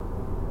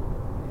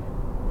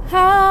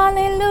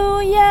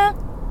Hallelujah.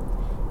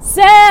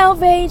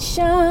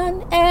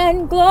 Salvation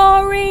and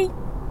glory,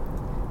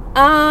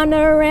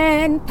 honor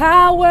and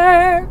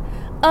power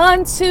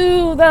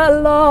unto the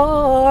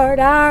Lord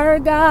our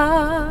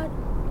God.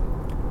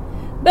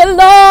 The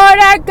Lord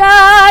our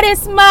God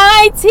is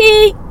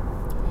mighty,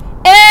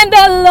 and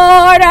the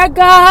Lord our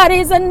God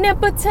is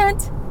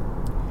omnipotent.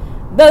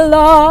 The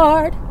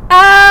Lord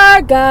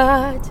our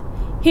God,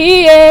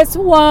 He is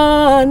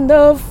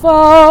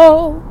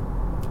wonderful.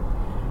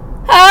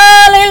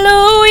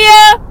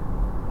 Hallelujah.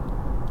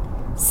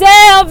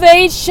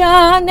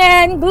 Salvation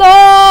and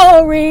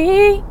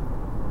glory,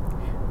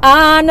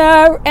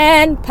 honor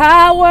and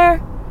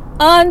power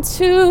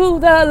unto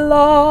the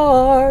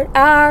Lord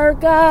our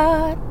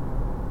God.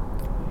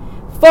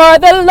 For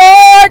the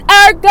Lord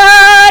our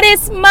God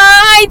is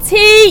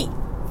mighty,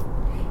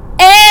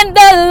 and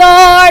the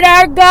Lord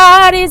our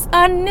God is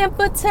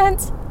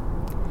omnipotent.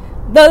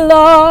 The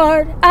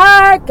Lord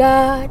our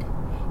God,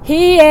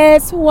 He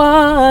is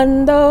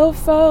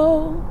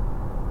wonderful.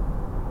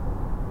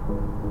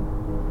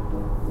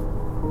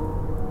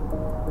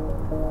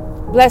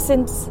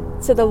 Blessings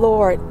to the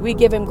Lord. We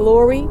give Him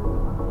glory.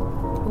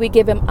 We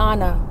give Him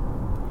honor.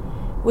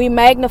 We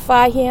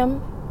magnify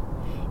Him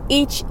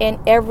each and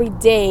every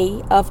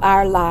day of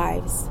our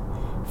lives.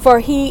 For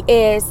He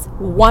is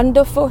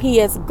wonderful. He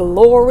is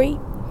glory,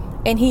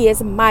 and He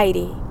is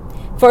mighty.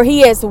 For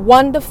He is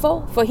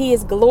wonderful. For He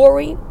is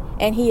glory,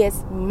 and He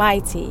is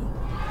mighty.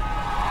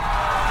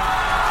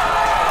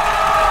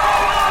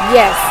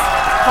 Yes.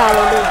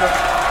 Hallelujah.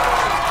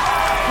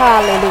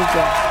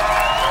 Hallelujah.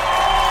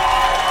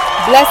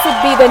 Blessed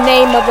be the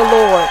name of the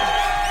Lord.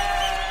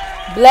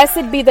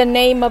 Blessed be the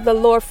name of the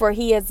Lord, for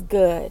He is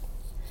good.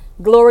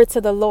 Glory to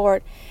the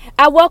Lord.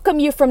 I welcome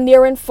you from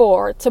near and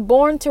far to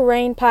Born to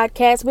Reign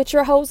podcast with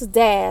your host,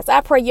 Daz. I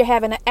pray you're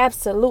having an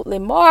absolutely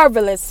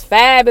marvelous,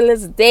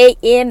 fabulous day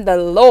in the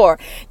Lord.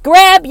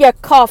 Grab your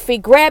coffee,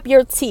 grab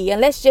your tea,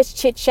 and let's just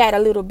chit chat a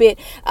little bit.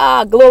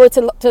 Glory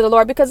to the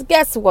Lord, because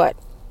guess what?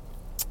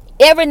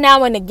 Every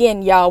now and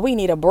again, y'all, we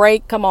need a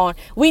break. Come on.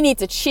 We need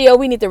to chill.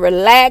 We need to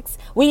relax.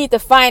 We need to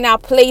find our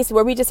place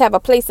where we just have a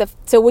place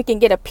so we can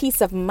get a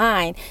peace of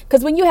mind.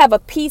 Because when you have a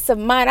peace of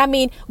mind, I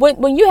mean,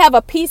 when you have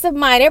a peace of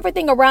mind,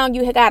 everything around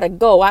you got to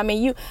go. I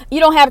mean, you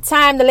don't have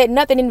time to let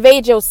nothing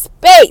invade your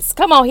space.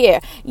 Come on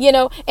here,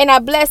 and I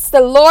bless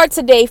the Lord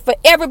today for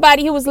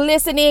everybody who is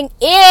listening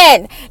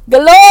in.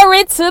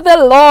 Glory to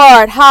the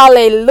Lord.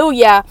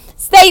 Hallelujah.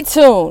 Stay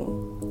tuned.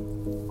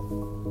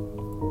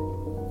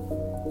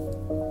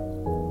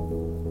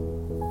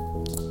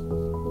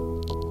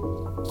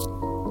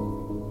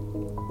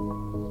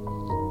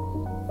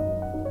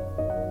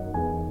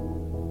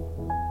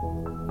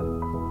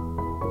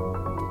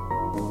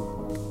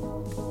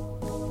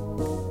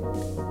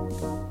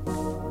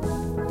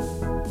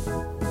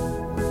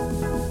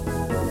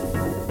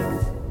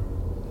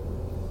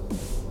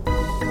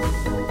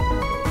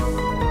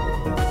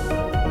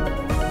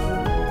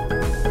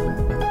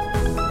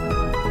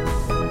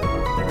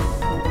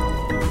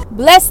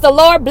 Bless the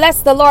Lord,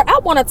 bless the Lord. I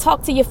want to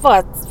talk to you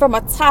first from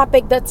the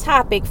topic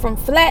from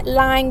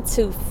flatline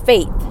to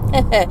faith.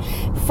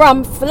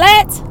 From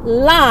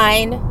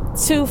flatline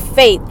to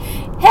faith.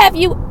 Have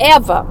you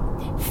ever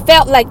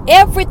felt like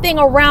everything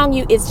around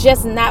you is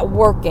just not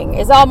working?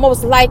 It's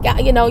almost like,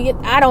 I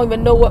don't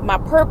even know what my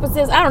purpose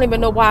is. I don't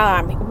even know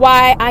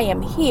why I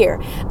am here.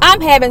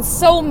 I'm having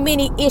so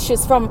many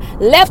issues from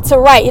left to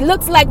right. It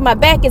looks like my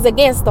back is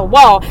against the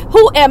wall.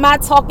 Who am I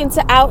talking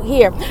to out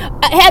here?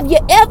 Have you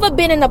ever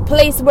been in a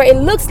place where it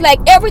looks like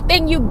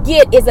everything you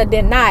get is a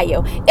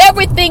denial?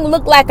 Everything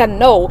look like a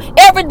no.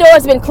 Every door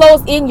has been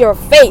closed in your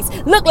face.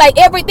 Look like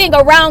everything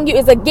around you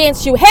is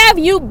against you. Have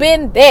you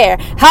been there?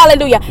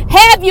 Hallelujah.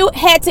 Have you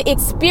had to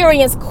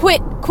experience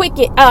quit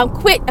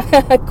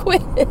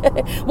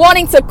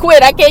wanting to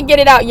quit? I can't get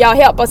it out, y'all.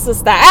 Help a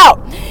sister out.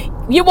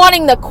 You're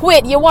wanting to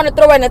quit. You want to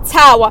throw in a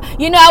towel.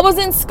 I was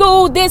in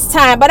school this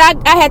time, but I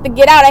had to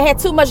get out. I had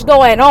too much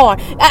going on.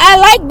 I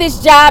like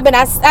this job, and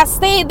I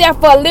stayed there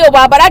for a little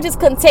while, but I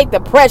just couldn't take the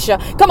pressure.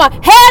 Come on.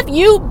 Have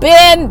you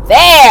been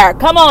there?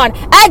 Come on.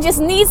 I just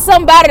need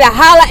somebody to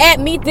holler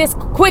at me this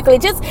quickly.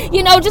 Just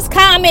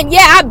comment.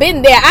 Yeah, I've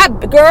been there.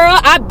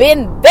 I've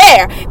been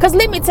there. Because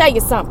let me tell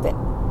you something.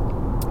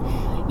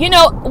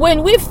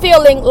 When we're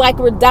feeling like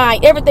we're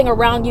dying, everything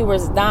around you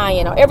is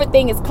dying, or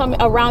everything is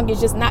coming around you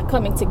is just not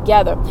coming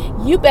together,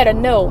 you better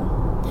know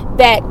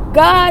that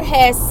God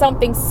has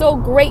something so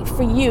great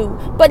for you,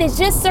 but it's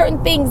just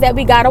certain things that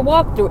we got to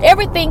walk through.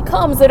 Everything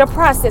comes in a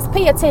process.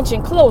 Pay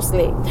attention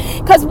closely,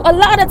 because a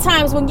lot of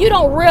times when you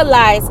don't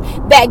realize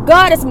that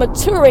God is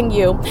maturing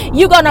you,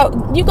 you're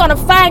gonna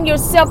find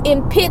yourself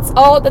in pits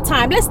all the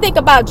time. Let's think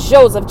about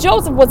Joseph.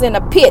 Joseph was in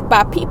a pit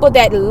by people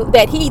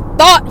that he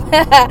thought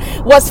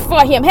was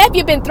for him. Have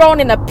you been thrown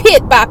in a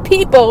pit by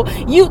people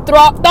you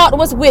thought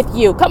was with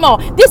you? Come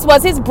on, this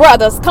was his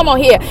brothers. Come on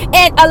here.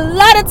 And a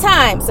lot of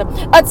times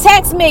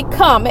Attacks may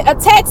come.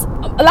 Attacks,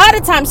 a lot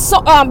of times,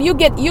 so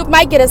you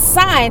might get a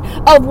sign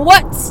of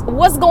what's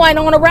going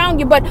on around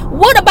you. But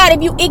what about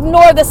if you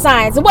ignore the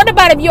signs? What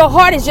about if your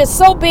heart is just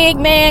so big,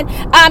 man?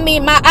 I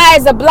mean, my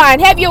eyes are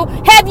blind. Have your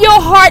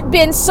heart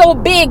been so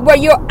big where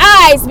your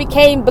eyes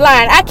became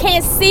blind? I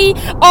can't see,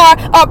 or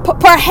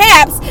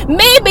perhaps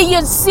maybe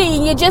you're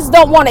seeing, you just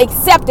don't want to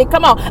accept it.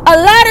 Come on. A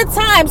lot of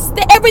times,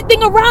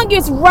 everything around you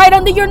is right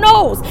under your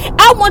nose.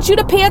 I want you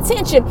to pay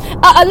attention.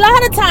 A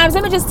lot of times,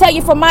 let me just tell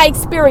you from my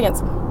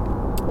experience,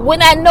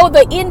 when I know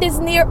the end is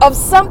near of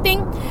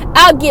something,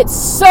 I'll get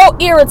so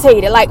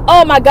irritated. Like,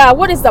 oh my God,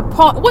 what is the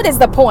point? What is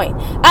the point?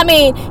 I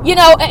mean,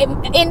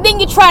 and then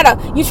you try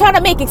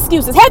to make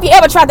excuses. Have you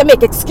ever tried to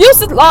make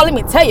excuses? Lord, let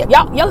me tell you,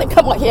 y'all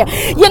come on here.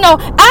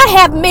 I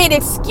have made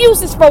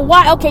excuses for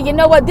why. Okay, you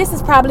know what? This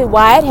is probably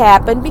why it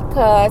happened,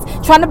 because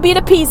trying to be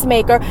the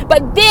peacemaker.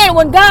 But then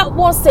when God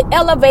wants to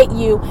elevate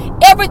you,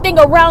 everything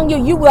around you,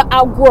 you will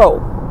outgrow.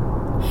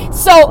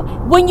 So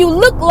when you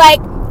look like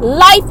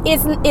life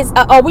is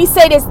we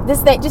say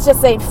this thing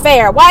just ain't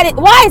fair.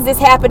 Why is this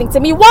happening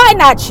to me? Why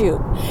not you?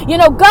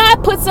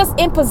 God puts us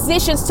in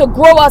positions to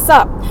grow us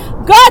up.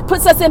 God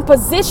puts us in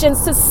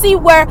positions to see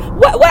where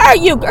are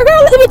you, girl?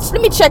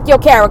 Let me check your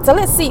character.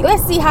 Let's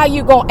see how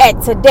you gonna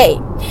act today.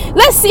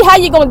 Let's see how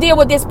you gonna deal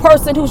with this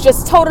person who's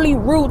just totally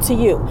rude to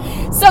you.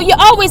 So you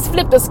always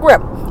flip the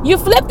script. You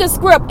flip the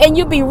script and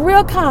you be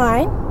real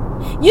kind.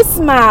 You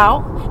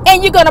smile,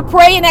 and you're going to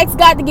pray and ask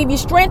God to give you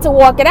strength to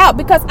walk it out.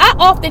 Because I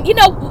often,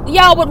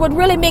 y'all, what would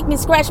really make me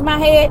scratch my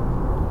head,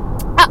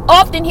 I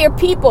often hear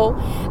people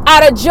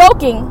out of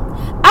joking,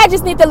 I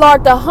just need the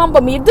Lord to humble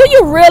me. Do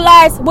you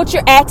realize what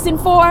you're asking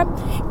for?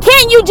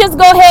 Can you just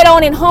go ahead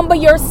on and humble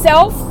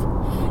yourself?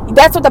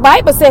 That's what the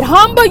Bible said.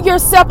 Humble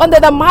yourself under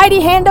the mighty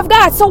hand of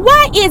God. So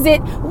why is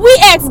it we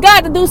ask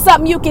God to do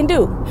something you can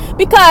do?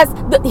 Because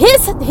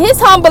his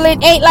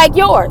humbling ain't like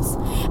yours.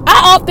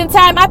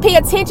 I pay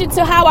attention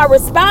to how I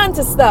respond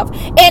to stuff,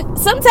 and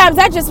sometimes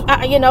I just,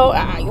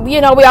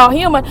 we all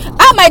human.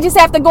 I might just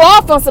have to go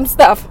off on some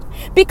stuff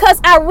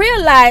because I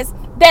realize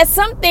that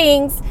some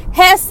things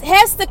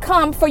has to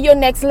come for your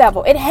next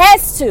level. It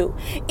has to.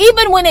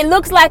 Even when it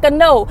looks like a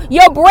no,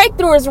 your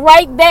breakthrough is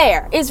right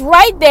there. It's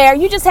right there.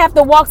 You just have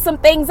to walk some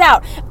things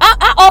out.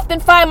 I often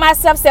find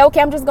myself say,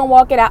 okay, I'm just going to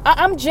walk it out.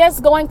 I'm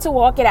just going to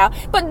walk it out.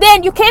 But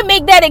then you can't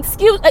make that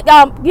excuse,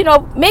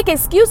 make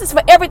excuses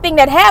for everything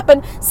that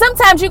happened.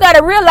 Sometimes you got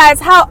to realize,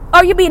 how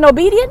are you being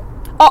obedient?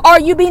 Or are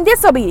you being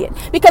disobedient?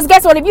 Because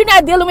guess what? If you're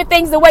not dealing with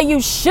things the way you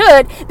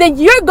should, then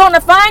you're going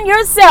to find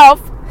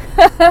yourself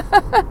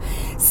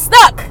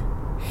stuck.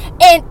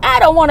 And I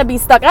don't want to be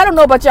stuck. I don't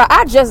know about y'all.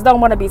 I just don't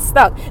want to be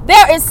stuck.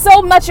 There is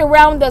so much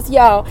around us,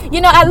 y'all.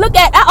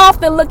 I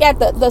often look at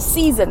the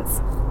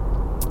seasons.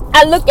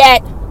 I look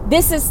at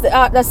this is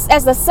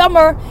as the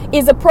summer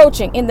is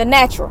approaching in the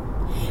natural.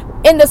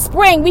 In the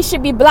spring, we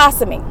should be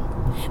blossoming.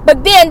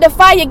 But then the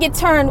fire get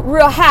turned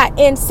real hot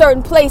in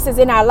certain places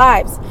in our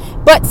lives.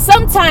 But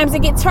sometimes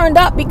it get turned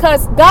up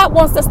because God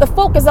wants us to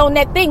focus on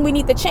that thing we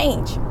need to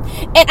change.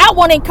 And I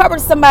want to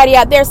encourage somebody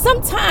out there.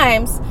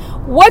 Sometimes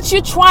what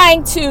you're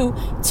trying to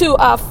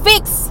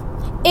fix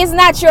is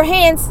not your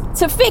hands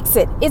to fix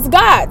it. It's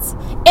God's.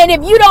 And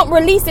if you don't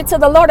release it to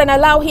the Lord and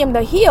allow him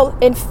to heal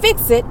and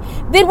fix it,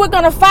 then we're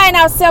going to find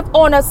ourselves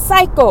on a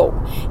cycle.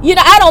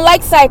 I don't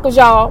like cycles,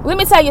 y'all. Let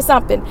me tell you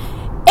something.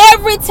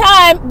 Every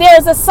time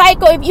there's a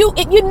cycle, if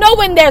you know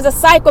when there's a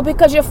cycle,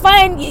 because you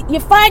find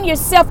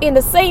yourself in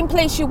the same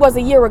place you was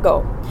a year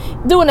ago,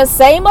 doing the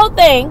same old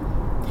thing,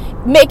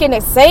 making the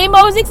same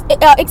old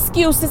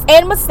excuses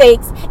and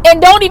mistakes,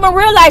 and don't even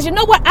realize, you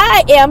know what,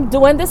 I am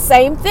doing the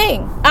same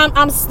thing.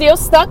 I'm still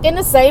stuck in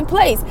the same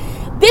place.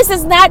 This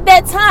is not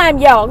that time,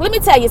 y'all. Let me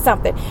tell you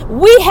something.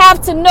 We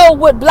have to know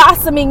what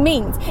blossoming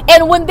means.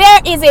 And when there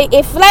is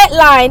a flat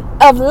line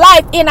of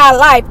life in our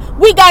life,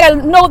 we got to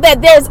know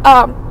that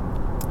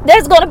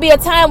there's going to be a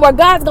time where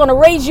God's going to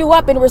raise you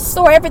up and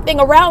restore everything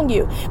around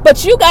you.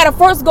 But you got to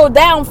first go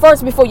down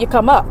first before you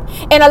come up.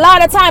 And a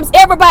lot of times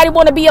everybody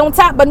want to be on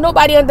top, but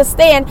nobody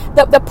understand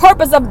the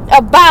purpose of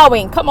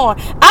bowing. Come on.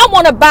 I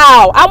want to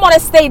bow. I want to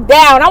stay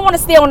down. I want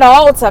to stay on the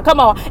altar. Come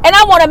on. And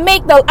I'll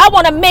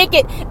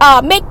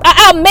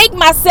make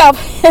myself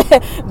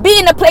be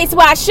in the place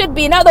where I should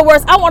be. In other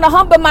words, I want to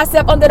humble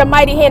myself under the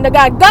mighty hand of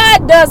God.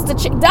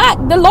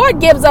 The Lord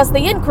gives us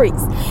the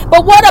increase.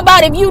 But what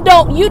about if you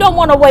don't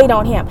want to wait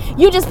on him?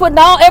 You just putting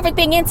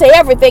everything into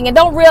everything and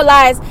don't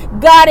realize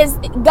God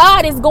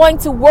is going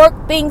to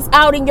work things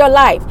out in your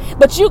life.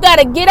 But you got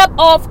to get up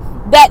off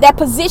that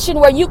position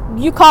where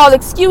you call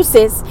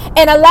excuses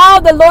and allow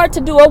the Lord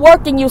to do a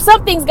work in you.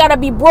 Some things got to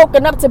be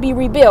broken up to be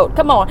rebuilt.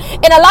 Come on.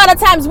 And a lot of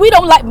times we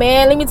don't like,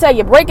 man, let me tell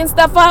you, breaking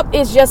stuff up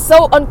is just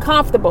so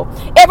uncomfortable.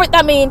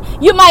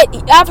 You might,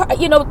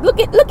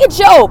 look at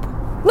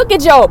Job. Look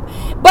at Job.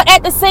 But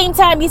at the same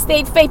time, he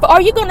stayed faithful.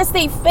 Are you going to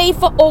stay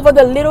faithful over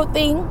the little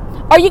thing?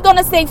 Are you going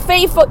to stay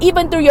faithful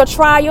even through your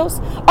trials?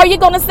 Are you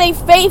going to stay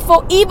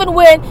faithful even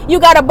when you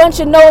got a bunch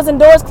of no's and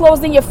doors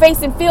closed in your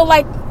face and feel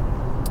like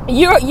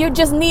You're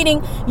just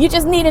needing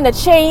a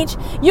change.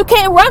 You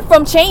can't run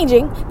from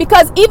changing,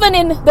 because even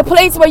in the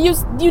place where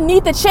you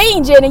need to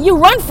change it and you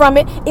run from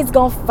it, it's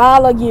gonna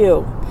follow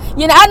you.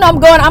 I know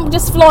I'm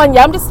just flowing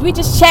you. We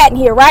just chatting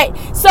here, right?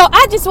 So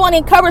I just want to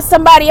encourage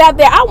somebody out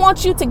there. I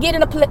want you to get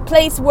in a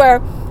place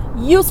where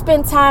you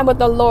spend time with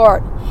the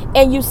Lord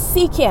and you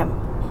seek Him.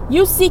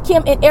 You seek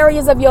Him in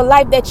areas of your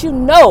life that you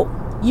know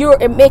you're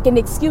making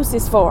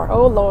excuses for.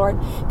 Oh Lord,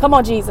 come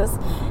on, Jesus.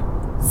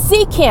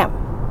 Seek Him.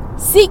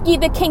 Seek ye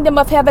the kingdom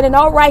of heaven, and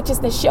all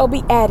righteousness shall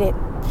be added.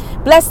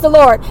 Bless the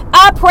Lord.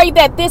 I pray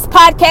that this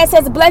podcast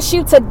has blessed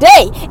you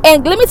today.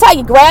 And let me tell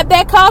you, grab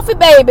that coffee,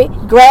 baby.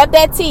 Grab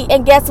that tea.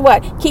 And guess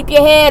what? Keep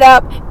your head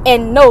up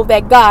and know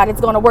that God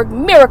is going to work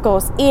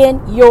miracles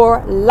in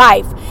your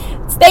life.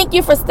 Thank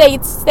you for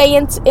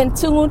staying in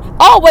tune.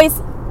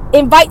 Always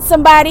invite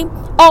somebody.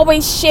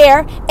 Always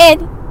share.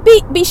 And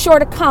be sure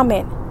to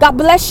comment. God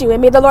bless you,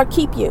 and may the Lord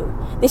keep you.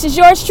 This is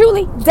yours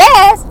truly,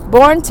 Daz,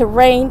 Born to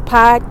Reign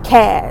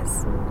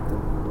Podcast.